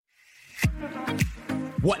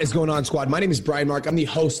What is going on, squad? My name is Brian Mark. I'm the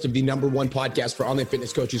host of the #1 podcast for online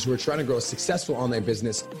fitness coaches who are trying to grow a successful online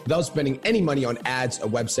business without spending any money on ads, a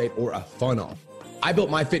website, or a funnel. I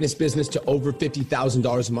built my fitness business to over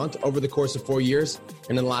 $50,000 a month over the course of 4 years.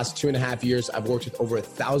 And in the last 2.5 years, I've worked with over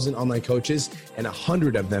 1,000 online coaches and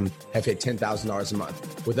 100 of them have hit $10,000 a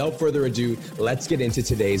month. Without further ado, let's get into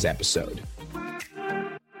today's episode.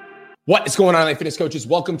 What is going on, online fitness coaches?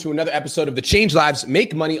 Welcome to another episode of the Change Lives,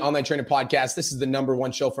 Make Money Online Trainer Podcast. This is the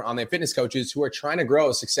 #1 show for online fitness coaches who are trying to grow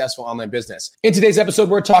a successful online business. In today's episode,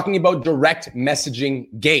 we're talking about direct messaging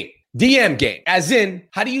game. DM game, as in,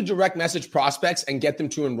 how do you direct message prospects and get them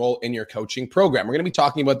to enroll in your coaching program? We're going to be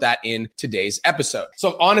talking about that in today's episode.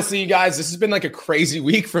 So honestly, you guys, this has been like a crazy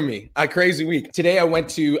week for me, a crazy week. Today, I went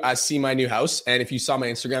to see my new house. And if you saw my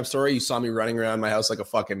Instagram story, you saw me running around my house like a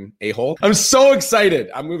fucking a-hole. I'm so excited.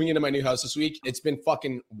 I'm moving into my new house this week. It's been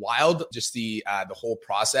fucking wild. Just the whole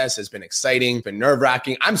process has been exciting, been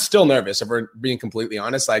nerve-wracking. I'm still nervous, if we're being completely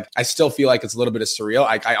honest. Like, I still feel like it's a little bit of surreal.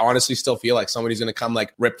 I honestly still feel like somebody's going to come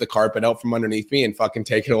like rip the carpet out from underneath me and fucking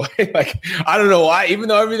take it away. Like, I don't know why, even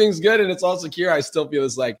though everything's good and it's all secure, I still feel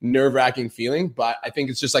this like nerve-wracking feeling, but I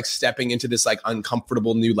think it's just like stepping into this like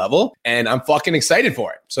uncomfortable new level and I'm fucking excited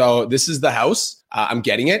for it. So this is the house. I'm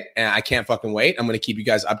getting it and I can't fucking wait. I'm going to keep you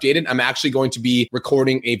guys updated. I'm actually going to be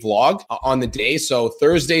recording a vlog on the day. So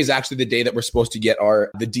Thursday is actually the day that we're supposed to get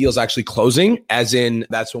the deals actually closing, as in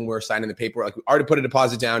that's when we're signing the paperwork. Like, we already put a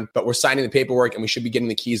deposit down, but we're signing the paperwork and we should be getting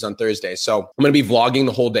the keys on Thursday. So I'm going to be vlogging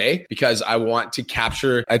the whole day because I want to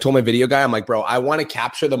capture, I told my video guy, I'm like, bro, I want to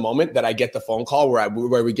capture the moment that I get the phone call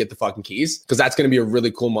where we get the fucking keys. Cause that's going to be a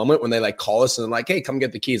really cool moment when they like call us and they're like, hey, come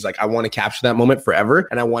get the keys. Like, I want to capture that moment forever.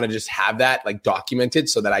 And I want to just have that like documented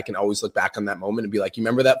so that I can always look back on that moment and be like, you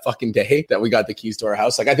remember that fucking day that we got the keys to our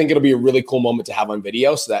house? Like, I think it'll be a really cool moment to have on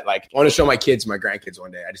video so that like I want to show my kids, my grandkids one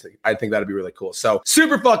day. I think that'd be really cool. So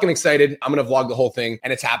super fucking excited. I'm going to vlog the whole thing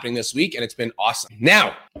and it's happening this week and it's been awesome.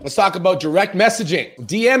 Now let's talk about direct messaging,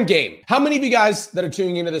 DM game. How many of you guys that are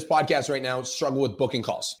tuning into this podcast right now struggle with booking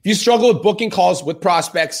calls? If you struggle with booking calls with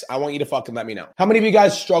prospects, I want you to fucking let me know. How many of you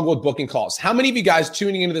guys struggle with booking calls? How many of you guys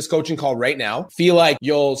tuning into this coaching call right now feel like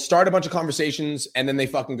you'll start a bunch of conversations and then they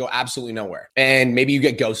fucking go absolutely nowhere? And maybe you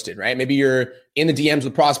get ghosted, right? Maybe you're in the DMs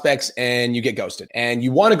with prospects and you get ghosted and you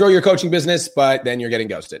want to grow your coaching business, but then you're getting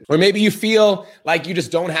ghosted. Or maybe you feel like you just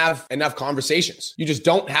don't have enough conversations. You just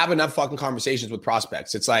don't have enough fucking conversations with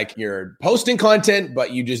prospects. It's like you're posting content,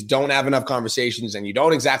 but you just don't have enough conversations and you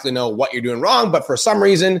don't exactly know what you're doing wrong, but for some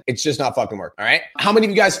reason, it's just not fucking working. All right. How many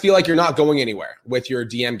of you guys feel like you're not going anywhere with your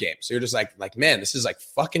DM game? So you're just like, man, this is like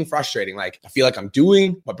fucking frustrating. Like, I feel like I'm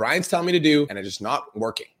doing what Brian's telling me to do and it's just not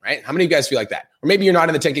working, right? How many of you guys feel like that? Or maybe you're not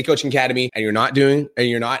in the 10K Coaching Academy and you're not doing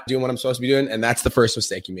what I'm supposed to be doing. And that's the first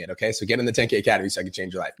mistake you made. Okay. So get in the 10K Academy so I can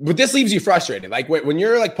change your life. But this leaves you frustrated. Like when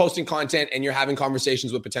you're like posting content and you're having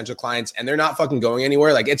conversations with potential clients and they're not fucking going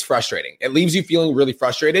anywhere, like it's frustrating. It leaves you feeling really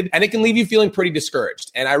frustrated and it can leave you feeling pretty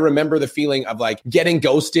discouraged. And I remember the feeling of like getting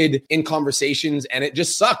ghosted in conversations and it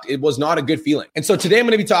just sucked. It was not a good feeling. And so today I'm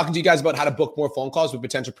going to be talking to you guys about how to book more phone calls with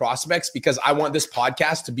potential prospects because I want this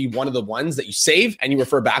podcast to be one of the ones that you save and you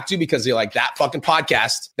refer back to because you're like, that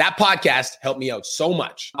podcast helped me out so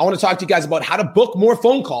much. I want to talk to you guys about how to book more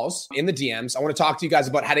phone calls in the DMs. I want to talk to you guys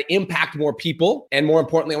about how to impact more people. And more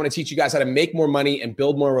importantly, I want to teach you guys how to make more money and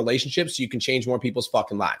build more relationships so you can change more people's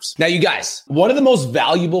fucking lives. Now, you guys, one of the most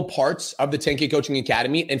valuable parts of the 10K Coaching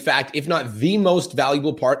Academy, in fact, if not the most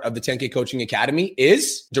valuable part of the 10K Coaching Academy,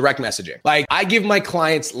 is direct messaging. Like, I give my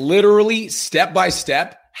clients literally step by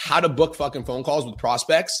step how to book fucking phone calls with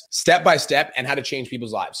prospects step by step and how to change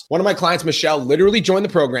people's lives. One of my clients, Michelle, literally joined the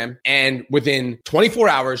program and within 24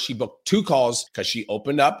 hours, she booked 2 calls because she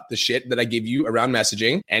opened up the shit that I give you around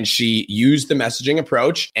messaging and she used the messaging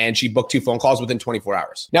approach and she booked 2 phone calls within 24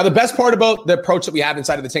 hours. Now, the best part about the approach that we have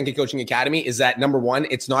inside of the 10K Coaching Academy is that #1,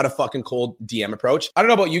 it's not a fucking cold DM approach. I don't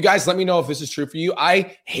know about you guys. Let me know if this is true for you.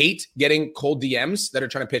 I hate getting cold DMs that are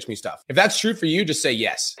trying to pitch me stuff. If that's true for you, just say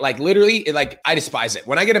yes. Like literally, I despise it.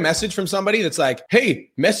 When I get a message from somebody that's like,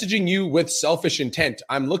 hey, messaging you with selfish intent,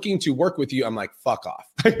 I'm looking to work with you. I'm like, fuck off.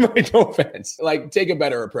 No offense. Like, take a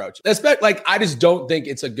better approach. Like, I just don't think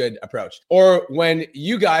it's a good approach. Or when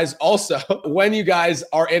you guys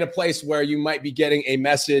are in a place where you might be getting a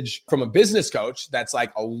message from a business coach that's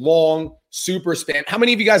like a long super spam. How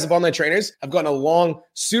many of you guys have online trainers have gotten a long,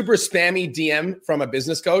 super spammy DM from a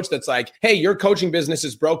business coach that's like, hey, your coaching business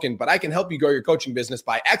is broken, but I can help you grow your coaching business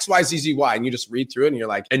by X, Y, Z, Z, Y. And you just read through it and you're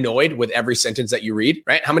like annoyed with every sentence that you read,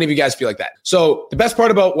 right? How many of you guys feel like that? So the best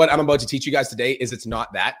part about what I'm about to teach you guys today is it's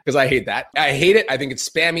not that, because I hate that. I hate it. I think it's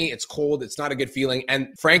spammy. It's cold. It's not a good feeling. And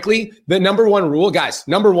frankly, the number one rule, guys,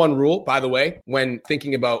 number one rule, by the way, when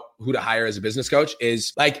thinking about who to hire as a business coach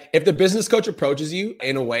is like, if the business coach approaches you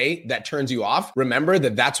in a way that turns you off, remember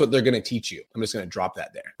that that's what they're going to teach you. I'm just going to drop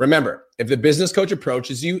that there. Remember, if the business coach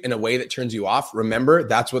approaches you in a way that turns you off, remember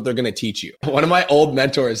that's what they're going to teach you. One of my old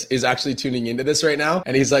mentors is actually tuning into this right now.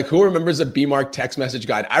 And he's like, who remembers a BMark text message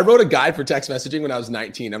guide? I wrote a guide for text messaging when I was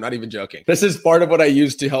 19. I'm not even joking. This is part of what I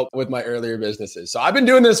used to help with my earlier businesses. So I've been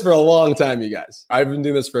doing this for a long time, you guys. I've been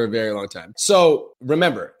doing this for a very long time. So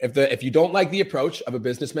remember, if you don't like the approach of a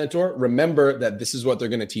business mentor, remember that this is what they're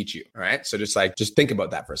going to teach you. All right. So just think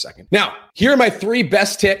about that for a second. Now, here are my 3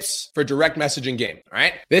 best tips for direct messaging game. All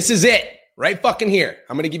right. This is it. Right fucking here.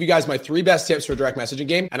 I'm going to give you guys my 3 best tips for direct messaging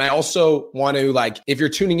game. And I also want to if you're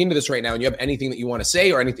tuning into this right now and you have anything that you want to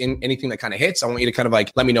say or anything that kind of hits, I want you to kind of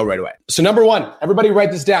let me know right away. So number 1, everybody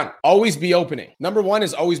write this down. Always be opening. Number 1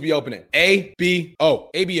 is always be opening. ABO.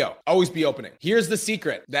 ABO. Always be opening. Here's the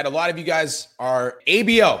secret that a lot of you guys are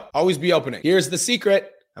ABO. Always be opening. Here's the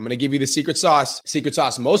secret. I'm going to give you the secret sauce. Secret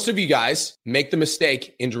sauce. Most of you guys make the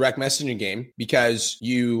mistake in direct messaging game because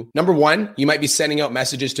number 1, you might be sending out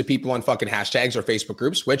messages to people on fucking hashtags or Facebook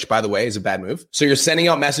groups, which by the way is a bad move. So you're sending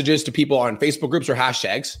out messages to people on Facebook groups or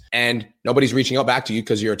hashtags and nobody's reaching out back to you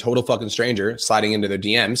because you're a total fucking stranger sliding into their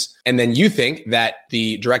DMs. And then you think that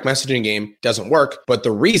the direct messaging game doesn't work. But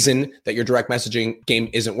the reason that your direct messaging game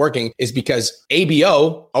isn't working is because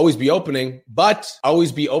ABO, always be opening, but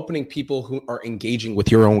always be opening people who are engaging with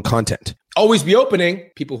your own content. Always be opening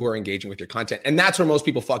people who are engaging with your content. And that's where most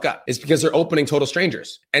people fuck up, is because they're opening total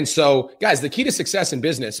strangers. And so guys, the key to success in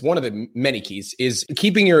business, one of the many keys, is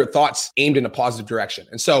keeping your thoughts aimed in a positive direction.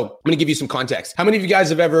 And so I'm going to give you some context. How many of you guys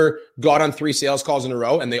have ever got on 3 sales calls in a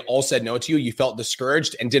row and they all said no to you? You felt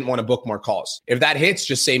discouraged and didn't want to book more calls. If that hits,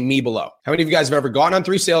 just say me below. How many of you guys have ever gone on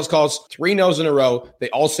 3 sales calls, 3 no's in a row, they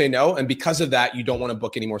all say no. And because of that, you don't want to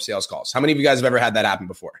book any more sales calls. How many of you guys have ever had that happen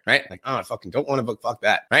before, right? Like, oh, I fucking don't want to book, fuck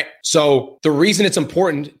that, right? So the reason it's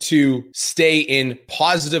important to stay in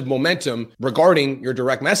positive momentum regarding your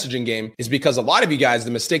direct messaging game is because a lot of you guys,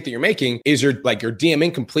 the mistake that you're making is you're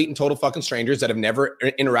DMing complete and total fucking strangers that have never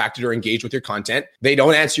interacted or engaged with your content. They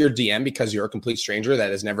don't answer your DM because you're a complete stranger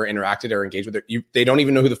that has never interacted or engaged with you. They don't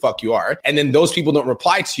even know who the fuck you are. And then those people don't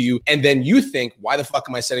reply to you. And then you think, why the fuck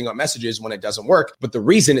am I sending out messages when it doesn't work? But the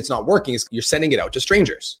reason it's not working is you're sending it out to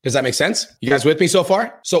strangers. Does that make sense? You guys with me so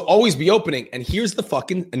far? So always be opening. And here's the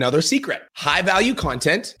fucking another secret. High value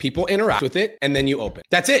content, people interact with it, and then you open.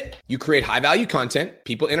 That's it. You create high value content,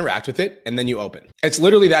 people interact with it, and then you open. It's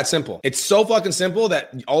literally that simple. It's so fucking simple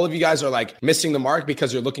that all of you guys are missing the mark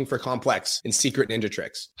because you're looking for complex and secret ninja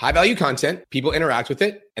tricks. High value content, people interact with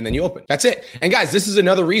it, and then you open. That's it. And guys, this is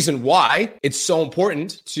another reason why it's so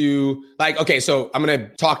important to okay, so I'm going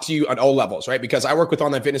to talk to you on all levels, right? Because I work with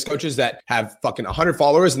online fitness coaches that have fucking 100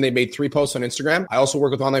 followers and they made 3 posts on Instagram. I also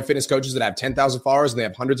work with online fitness coaches that have 10,000 followers and they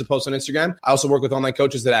have hundreds of posts on Instagram. I also work with online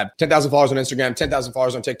coaches that have 10,000 followers on Instagram, 10,000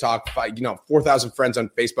 followers on TikTok, 4,000 friends on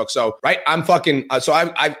Facebook. So, right, I'm fucking, so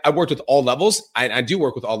I've worked with all levels. I do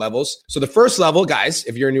work with all levels. So the first level, guys,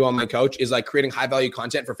 if you're a new online coach, is creating high value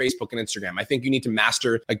content for Facebook and Instagram. I think you need to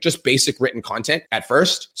master just basic written content at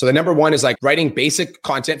first. So the number 1 is writing basic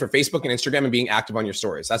content for Facebook and Instagram and being active on your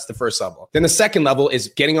stories. That's the first level. Then the second level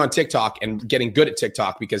is getting on TikTok and getting good at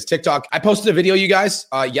TikTok, because TikTok, I posted a video, you guys,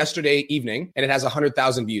 yesterday evening, and it has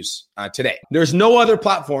 100,000 views today. There's no other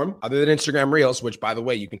platform other than Instagram Reels, which by the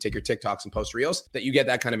way, you can take your TikToks and post Reels, that you get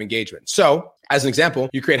that kind of engagement. So as an example,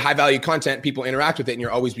 you create high value content, people interact with it, and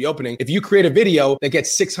you'll always be opening. If you create a video that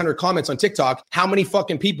gets 600 comments on TikTok, how many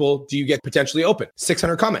fucking people do you get potentially open?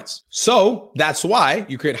 600 comments. So that's why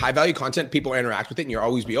you create high value content, people interact with it, and you'll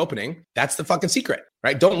always be opening. That's the fucking secret,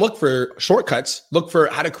 right? Don't look for shortcuts. Look for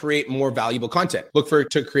how to create more valuable content. Look for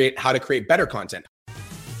how to create better content.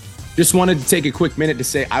 Just wanted to take a quick minute to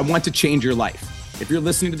say, I want to change your life. If you're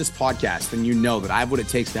listening to this podcast, then you know that I have what it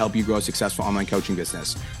takes to help you grow a successful online coaching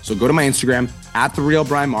business. So go to my Instagram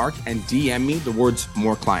 @TheRealBrianMark and DM me the words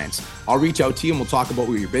more clients. I'll reach out to you and we'll talk about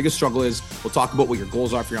what your biggest struggle is. We'll talk about what your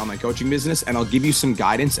goals are for your online coaching business, and I'll give you some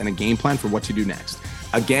guidance and a game plan for what to do next.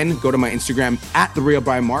 Again, go to my Instagram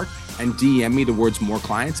 @TheRealBrianMark and DM me the words more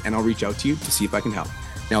clients, and I'll reach out to you to see if I can help.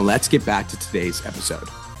 Now let's get back to today's episode.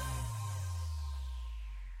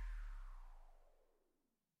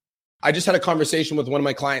 I just had a conversation with one of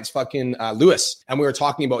my clients, fucking Lewis, and we were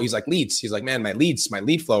talking about, he's like, leads. He's like, man, my lead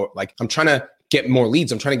flow, like I'm trying to get more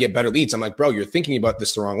leads. I'm trying to get better leads. I'm like, bro, you're thinking about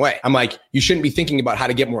this the wrong way. I'm like, you shouldn't be thinking about how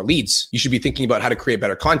to get more leads. You should be thinking about how to create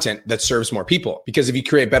better content that serves more people. Because if you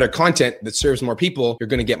create better content that serves more people, you're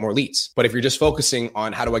going to get more leads. But if you're just focusing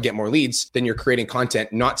on how do I get more leads, then you're creating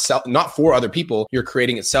content not for other people. You're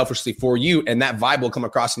creating it selfishly for you, and that vibe will come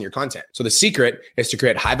across in your content. So the secret is to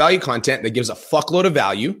create high value content that gives a fuckload of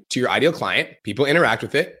value to your ideal client. People interact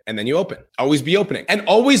with it, and then you open. Always be opening. And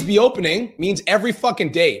always be opening means every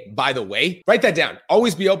fucking day, by the way. Write that down.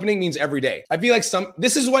 Always be opening means every day. I feel like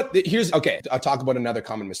I'll talk about another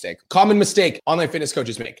common mistake. Common mistake online fitness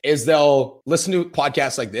coaches make is they'll listen to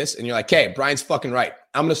podcasts like this and you're like, okay, Brian's fucking right.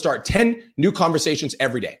 I'm going to start 10 new conversations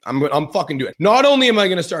every day. I'm fucking doing it. Not only am I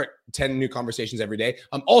going to start 10 new conversations every day,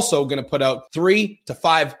 I'm also going to put out 3 to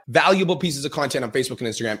 5 valuable pieces of content on Facebook and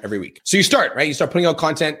Instagram every week. So you start, right? You start putting out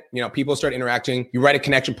content, people start interacting. You write a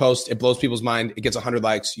connection post. It blows people's mind. It gets 100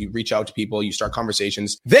 likes. You reach out to people. You start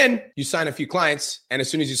conversations. Then you sign a few clients. And as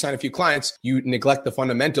soon as you sign a few clients, you neglect the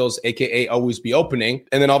fundamentals, AKA always be opening.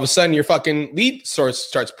 And then all of a sudden your fucking lead source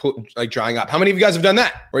starts drying up. How many of you guys have done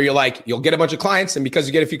that? Where you're like, you'll get a bunch of clients, and because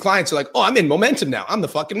you get a few clients, you're like, oh, I'm in momentum now. I'm the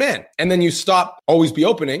fucking man. And then you stop always be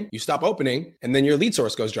opening. You stop opening, and then your lead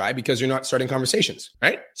source goes dry because you're not starting conversations,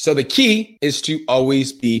 right? So the key is to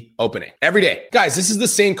always be opening every day. Guys, this is the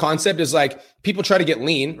same concept as like people try to get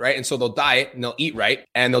lean, right? And so they'll diet and they'll eat right,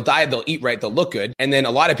 and they'll diet, they'll eat right, they'll look good. And then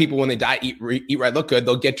a lot of people, when they diet, eat right, look good,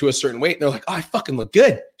 they'll get to a certain weight and they're like, oh, I fucking look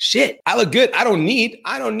good. Shit, I look good. I don't need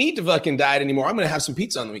to fucking diet anymore. I'm going to have some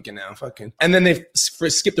pizza on the weekend now. Fucking. And then they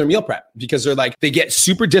skip their meal prep because they're like, they get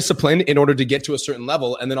super disciplined in order to get to a certain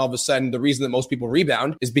level. And then all of a sudden, the reason that most people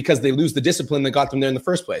rebound is because they lose the discipline that got them there in the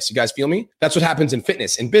first place. You guys feel me? That's what happens in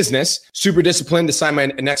fitness. In business, super disciplined to sign my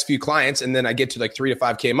next few clients. And then I get to like 3 to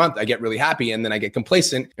 5K a month. I get really happy. And then I get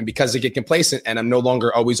complacent. And because I get complacent and I'm no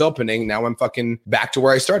longer always opening, now I'm fucking back to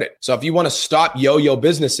where I started. So if you want to stop yo-yo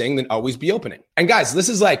businessing, then always be opening. And guys, this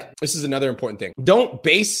is another important thing. Don't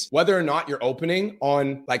base whether or not you're opening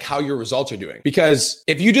on like how your results are doing. Because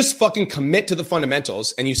if you just fucking commit to the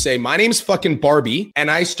fundamentals and you say, my name's fucking Barbie and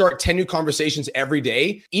I start 10 new conversations every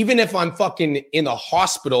day, even if I'm fucking in the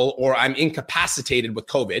hospital or I'm incapacitated with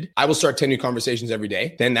COVID, I will start 10 new conversations every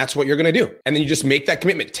day. Then that's what you're going to do. And then you just make that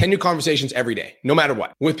commitment, 10 new conversations every day, no matter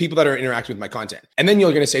what, with people that are interacting with my content. And then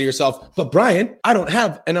you're going to say to yourself, but Brian, I don't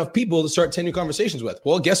have enough people to start 10 new conversations with.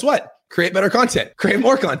 Well, guess what? Create better content, create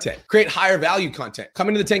more content, create higher value content. Come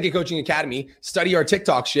into the 10K Coaching Academy, study our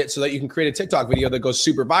TikTok shit so that you can create a TikTok video that goes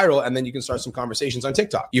super viral, and then you can start some conversations on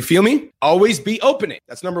TikTok. You feel me? Always be opening.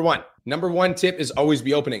 That's number one. Number one tip is always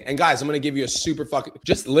be opening. And guys, I'm going to give you a super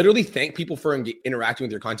just literally thank people for interacting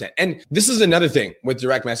with your content. And this is another thing with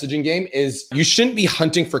direct messaging game is you shouldn't be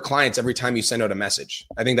hunting for clients every time you send out a message.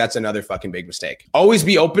 I think that's another fucking big mistake. Always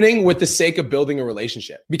be opening with the sake of building a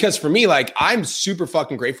relationship. Because for me, like I'm super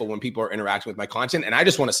fucking grateful when people are interacting with my content, and I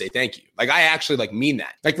just want to say thank you. Like I actually like mean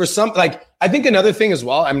that. Like for some, like I think another thing as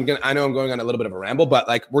well, I know I'm going on a little bit of a ramble, but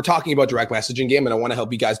like we're talking about direct messaging game, and I want to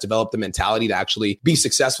help you guys develop the mentality to actually be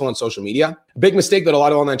successful on social media. A big mistake that a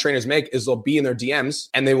lot of online trainers make is they'll be in their DMs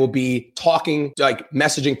and they will be talking, like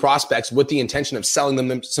messaging prospects with the intention of selling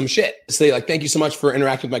them some shit. Say like, thank you so much for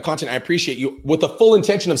interacting with my content. I appreciate you, with the full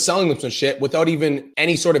intention of selling them some shit without even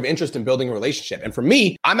any sort of interest in building a relationship. And for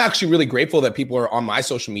me, I'm actually really grateful that people are on my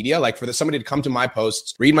social media. Like for somebody to come to my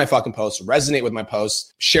posts, read my fucking posts, resonate with my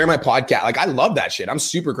posts, share my podcast. Like I love that shit. I'm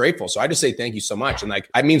super grateful. So I just say thank you so much. And like,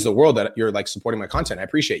 it means the world that you're like supporting my content. I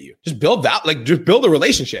appreciate you. Just build that, like just build a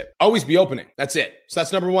relationship. Always be opening. That's it. So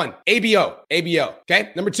that's number one, ABO.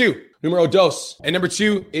 Okay. Number two, numero dos. And number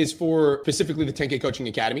two is for specifically the 10K Coaching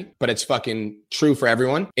Academy, but it's fucking true for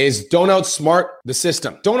everyone, is don't outsmart the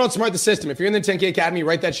system. Don't outsmart the system. If you're in the 10K Academy,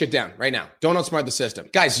 write that shit down right now. Don't outsmart the system.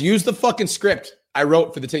 Guys, use the fucking script I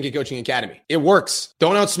wrote for the 10K Coaching Academy. It works.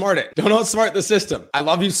 Don't outsmart it. Don't outsmart the system. I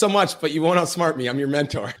love you so much, but you won't outsmart me. I'm your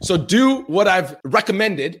mentor. So do what I've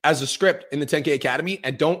recommended as a script in the 10K Academy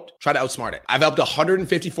and don't try to outsmart it. I've helped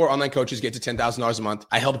 154 online coaches get to $10,000 a month.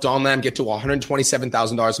 I helped Don Lamb get to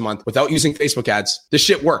 $127,000 a month without using Facebook ads. This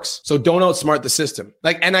shit works. So don't outsmart the system.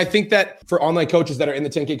 And I think that for online coaches that are in the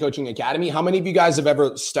 10K Coaching Academy, how many of you guys have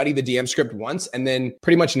ever studied the DM script once and then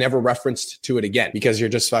pretty much never referenced to it again because you're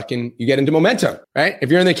just you get into momentum? right? If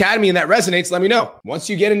you're in the academy and that resonates, let me know. Once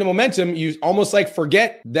you get into momentum, you almost like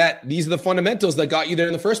forget that these are the fundamentals that got you there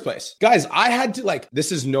in the first place. Guys, I had to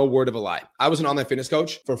this is no word of a lie. I was an online fitness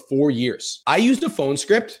coach for 4 years. I used a phone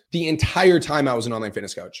script the entire time I was an online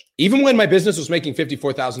fitness coach. Even when my business was making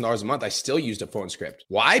 $54,000 a month, I still used a phone script.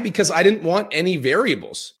 Why? Because I didn't want any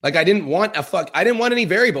variables. I didn't want any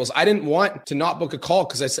variables. I didn't want to not book a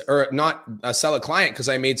call or not sell a client because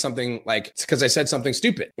I made something because I said something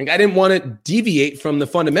stupid. I didn't want to deviate from the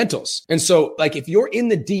fundamentals. And so if you're in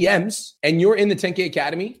the DMs and you're in the 10K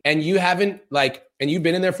Academy and you haven't and you've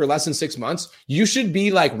been in there for less than 6 months, you should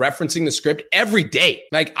be referencing the script every day.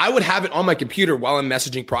 I would have it on my computer while I'm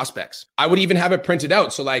messaging prospects. I would even have it printed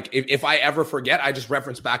out. So if I ever forget, I just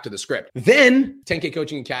reference back to the script. Then 10K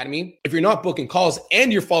Coaching Academy, if you're not booking calls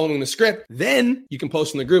and you're following the script, then you can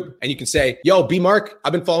post in the group and you can say, yo, B Mark,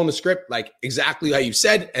 I've been following the script exactly how you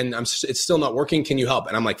said, and it's still not working. Can you help?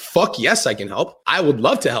 And I'm like, fuck yes, I can help. I would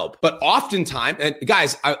love to help. But oftentimes, and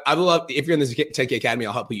guys, I would love, if you're in the 10K Academy,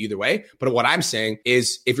 I'll help you either way. But what I'm saying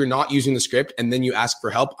is if you're not using the script and then you ask for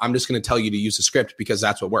help, I'm just going to tell you to use the script because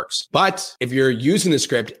that's what works. But if you're using the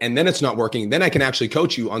script and then it's not working, then I can actually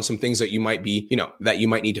coach you on some things that you might be, that you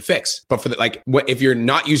might need to fix. But for if you're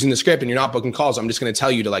not using the script and you're not booking calls, I'm just going to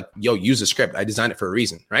tell you to use the script. I designed it for a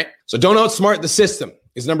reason, right? So don't outsmart the system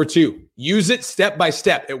is number 2. Use it step by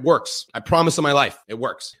step. It works. I promise in my life, it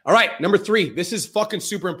works. All right. Number 3, this is fucking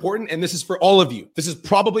super important. And this is for all of you. This is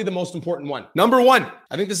probably the most important one. Number 1.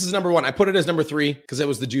 I think this is number 1. I put it as number 3 because it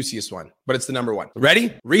was the juiciest one, but it's the number 1.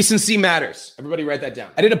 Ready? Recency matters. Everybody write that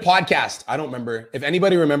down. I did a podcast. I don't remember. If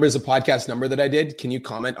anybody remembers the podcast number that I did, can you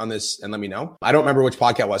comment on this and let me know? I don't remember which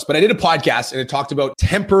podcast it was, but I did a podcast and it talked about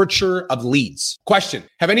temperature of leads. Question.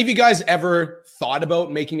 Have any of you guys ever thought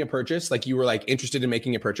about making a purchase? You were interested in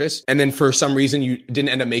making a purchase. And then for some reason you didn't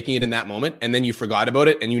end up making it in that moment. And then you forgot about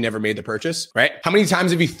it and you never made the purchase, right? How many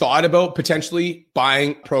times have you thought about potentially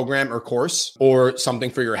buying a program or course or something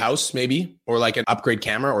for your house maybe, or an upgrade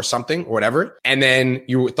camera or something or whatever. And then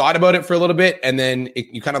you thought about it for a little bit and then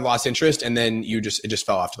you kind of lost interest and then it just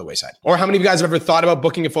fell off to the wayside. Or how many of you guys have ever thought about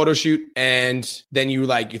booking a photo shoot and then you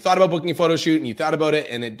thought about booking a photo shoot and you thought about it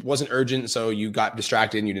and it wasn't urgent. So you got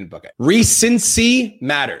distracted and you didn't book it. Recency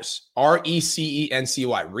matters.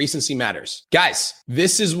 RECENCY. Recency matters. Guys,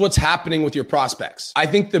 this is what's happening with your prospects. I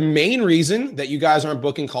think the main reason that you guys aren't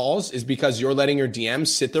booking calls is because you're letting your DMs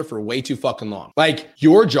sit there for way too fucking long.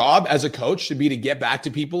 Your job as a coach should be to get back to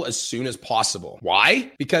people as soon as possible.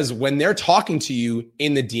 Why? Because when they're talking to you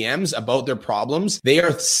in the DMs about their problems, they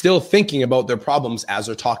are still thinking about their problems as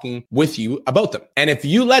they're talking with you about them. And if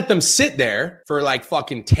you let them sit there for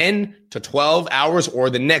fucking 10 to 12 hours or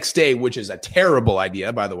the next day, which is a terrible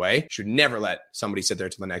idea, by the way. Should never let somebody sit there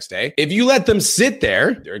till the next day. If you let them sit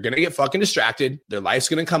there, they're going to get fucking distracted. Their life's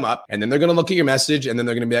going to come up and then they're going to look at your message and then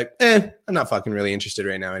they're going to be like, I'm not fucking really interested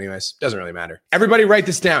right now anyways. Doesn't really matter. Everybody write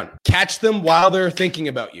this down. Catch them while they're thinking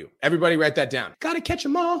about you. Everybody write that down. Got to catch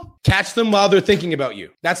them all. Catch them while they're thinking about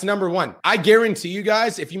you. That's number 1. I guarantee you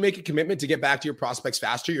guys, if you make a commitment to get back to your prospects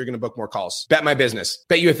faster, you're going to book more calls. Bet my business.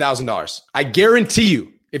 Bet you $1,000. I guarantee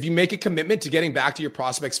you. If you make a commitment to getting back to your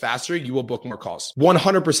prospects faster, you will book more calls.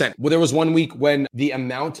 100%. Well, there was one week when the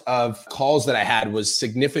amount of calls that I had was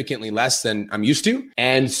significantly less than I'm used to.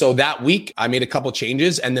 And so that week I made a couple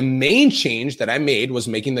changes. And the main change that I made was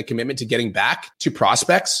making the commitment to getting back to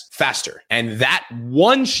prospects faster. And that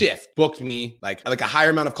one shift booked me like a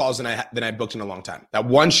higher amount of calls than I booked in a long time. That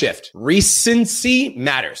one shift. Recency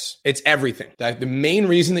matters. It's everything. The main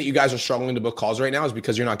reason that you guys are struggling to book calls right now is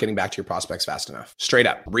because you're not getting back to your prospects fast enough. Straight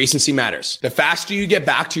up. Recency matters. The faster you get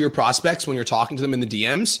back to your prospects when you're talking to them in the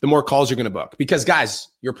DMs, the more calls you're going to book. Because guys,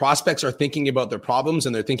 your prospects are thinking about their problems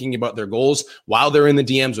and they're thinking about their goals while they're in the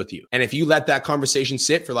DMs with you. And if you let that conversation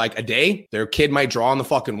sit for like a day, their kid might draw on the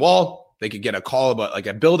fucking wall. They could get a call about like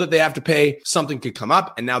a bill that they have to pay. Something could come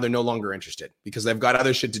up and now they're no longer interested because they've got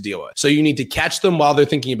other shit to deal with. So you need to catch them while they're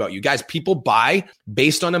thinking about you. Guys, people buy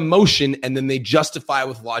based on emotion and then they justify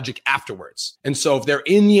with logic afterwards. And so if they're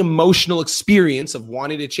in the emotional experience of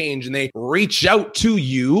wanting to change and they reach out to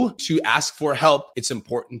you to ask for help, it's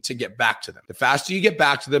important to get back to them. The faster you get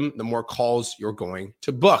back to them, the more calls you're going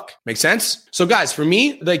to book. Make sense? So guys, for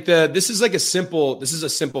me, like this is a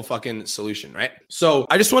simple fucking solution, right? So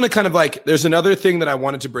I just want to kind of like like, there's another thing that I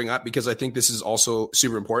wanted to bring up because I think this is also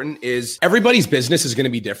super important is everybody's business is going to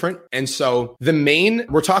be different. And so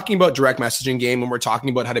we're talking about direct messaging game and we're talking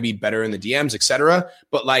about how to be better in the DMs, etc.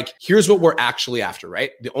 But like, here's what we're actually after,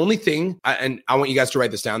 right? The only thing, and I want you guys to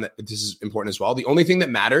write this down, that this is important as well. The only thing that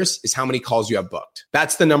matters is how many calls you have booked.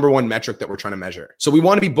 That's the number one metric that we're trying to measure. So we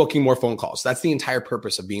want to be booking more phone calls. That's the entire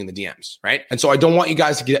purpose of being in the DMs, right? And so I don't want you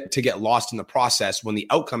guys to get lost in the process when the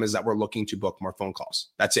outcome is that we're looking to book more phone calls.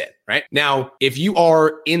 That's it, right? Now, if you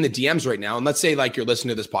are in the DMs right now, and let's say like you're listening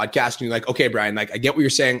to this podcast and you're like, okay, Brian, like I get what you're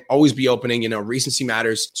saying, always be opening, recency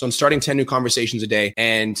matters. So I'm starting 10 new conversations a day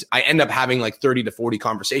and I end up having like 30 to 40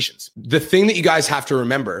 conversations. The thing that you guys have to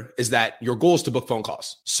remember is that your goal is to book phone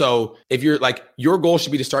calls. So if you're like, your goal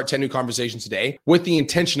should be to start 10 new conversations a day with the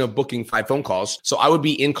intention of booking 5 phone calls. So I would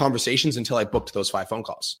be in conversations until I booked those 5 phone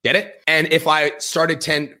calls. Get it? And if I started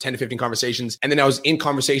 10 to 15 conversations and then I was in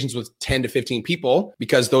conversations with 10 to 15 people,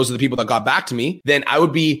 because those are the people that got back to me, then I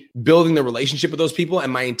would be building the relationship with those people.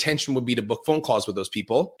 And my intention would be to book phone calls with those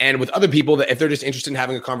people. And with other people that if they're just interested in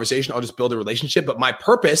having a conversation, I'll just build a relationship. But my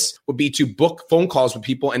purpose would be to book phone calls with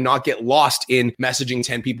people and not get lost in messaging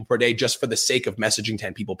 10 people per day just for the sake of messaging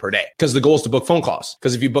 10 people per day. Because the goal is to book phone calls.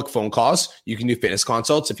 Because if you book phone calls, you can do fitness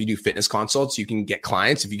consults. If you do fitness consults, you can get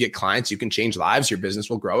clients. If you get clients, you can change lives, your business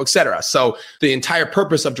will grow, etc. So the entire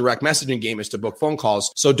purpose of direct messaging game is to book phone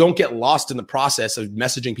calls. So don't get lost in the process of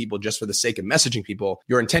messaging people just for the sake of messaging people.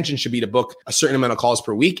 Your intention should be to book a certain amount of calls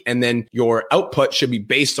per week. And then your output should be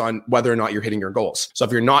based on whether or not you're hitting your goals. So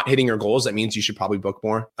if you're not hitting your goals, that means you should probably book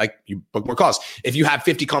more, like you book more calls. If you have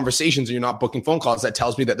 50 conversations and you're not booking phone calls, that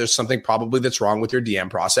tells me that there's something probably that's wrong with your DM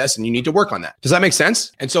process and you need to work on that. Does that make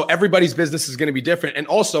sense? And so everybody's business is going to be different. And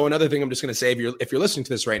also another thing I'm just going to say, if you're listening to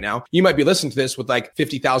this right now, you might be listening to this with like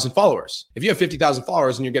 50,000 followers. If you have 50,000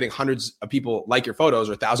 followers and you're getting hundreds of people like your photos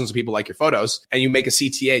or thousands of people like your photos, and you make a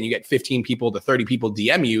CTA and you get 15 people to 30 people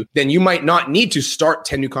DM you, then you might not need to start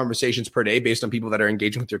 10 new conversations per day based on people that are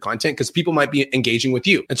engaging with your content, because people might be engaging with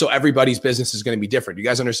you. And so everybody's business is going to be different. You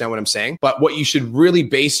guys understand what I'm saying? But what you should really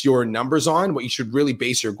base your numbers on, what you should really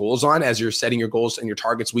base your goals on as you're setting your goals and your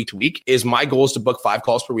targets week to week is my goal is to book 5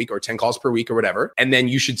 calls per week or 10 calls per week or whatever. And then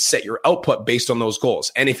you should set your output based on those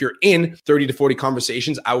goals. And if you're in 30 to 40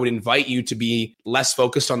 conversations, I would invite you to be less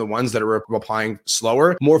focused on the ones that are replying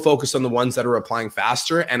slower, more focused on the ones that are replying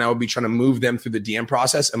faster. And I would be trying to move them through the DM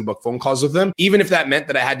process and book phone calls with them. Even if that meant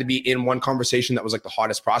that I had to be in one conversation that was like the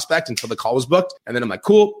hottest prospect until the call was booked. And then I'm like,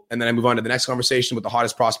 cool. And then I move on to the next conversation with the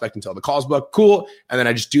hottest prospect until the call's booked. Cool. And then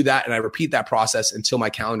I just do that and I repeat that process until my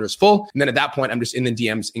calendar is full. And then at that point, I'm just in the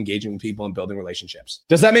DMs engaging with people and building relationships.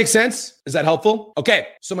 Does that make sense? Is that helpful? Okay.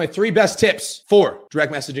 So my 3 best tips for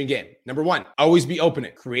direct messaging game. Number 1, always be open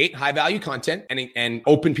it. Create high value content and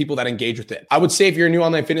open people that engage with it. I would say if you're a new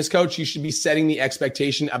online fitness coach, you should be setting the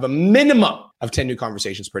expectation of a minimum of 10 new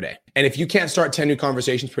conversations per day. And if you can't start 10 new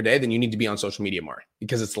conversations per day, then you need to be on social media more,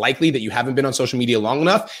 because it's likely that you haven't been on social media long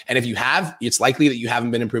enough. And if you have, it's likely that you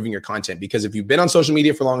haven't been improving your content, because if you've been on social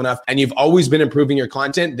media for long enough and you've always been improving your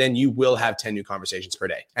content, then you will have 10 new conversations per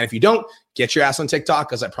day. And if you don't, get your ass on TikTok,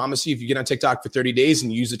 because I promise you, if you get on TikTok for 30 days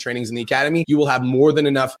and you use the trainings in the academy, you will have more than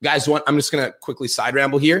enough. Guys, I'm just going to quickly side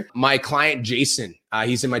ramble here. My client, Jason,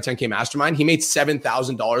 he's in my 10K mastermind. He made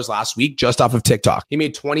 $7,000 last week just off of TikTok. He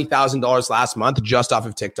made $20,000 last month just off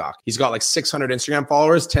of TikTok. He's got like 600 Instagram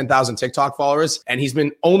followers, 10,000 TikTok followers, and he's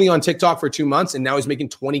been only on TikTok for 2 months, and now he's making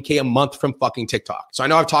 $20K a month from fucking TikTok. So I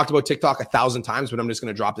know I've talked about TikTok 1,000 times, but I'm just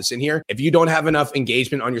going to drop this in here. If you don't have enough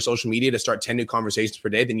engagement on your social media to start 10 new conversations per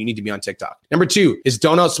day, then you need to be on TikTok. Number 2 is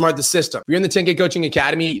don't outsmart the system. If you're in the 10K Coaching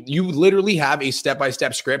Academy, you literally have a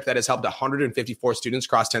step-by-step script that has helped 154 students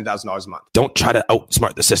cross $10,000 a month. Don't try to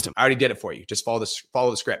outsmart the system. I already did it for you. Just follow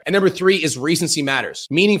the script. And number 3 is recency matters.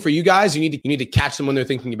 Meaning for you guys, you need to catch them when they're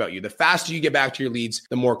thinking about you. The faster you get back to your leads,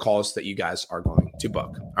 the more calls that you guys are going to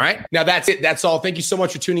book. All right. Now that's it. That's all. Thank you so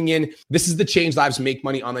much for tuning in. This is the Change Lives, Make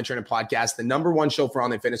Money Online Training Podcast, the #1 show for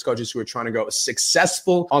online fitness coaches who are trying to grow a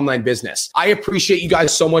successful online business. I appreciate you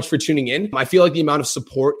guys so much for tuning in. I feel like the amount of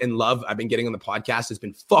support and love I've been getting on the podcast has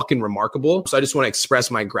been fucking remarkable. So I just want to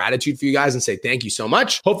express my gratitude for you guys and say thank you so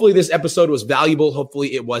much. Hopefully this episode was valuable.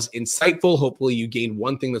 Hopefully it was insightful. Hopefully you gained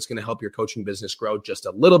one thing that's going to help your coaching business grow just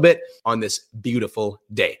a little bit on this beautiful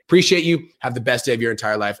day. Appreciate you. Have the best day of your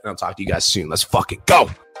entire life, and I'll talk to you guys soon. Let's fucking go.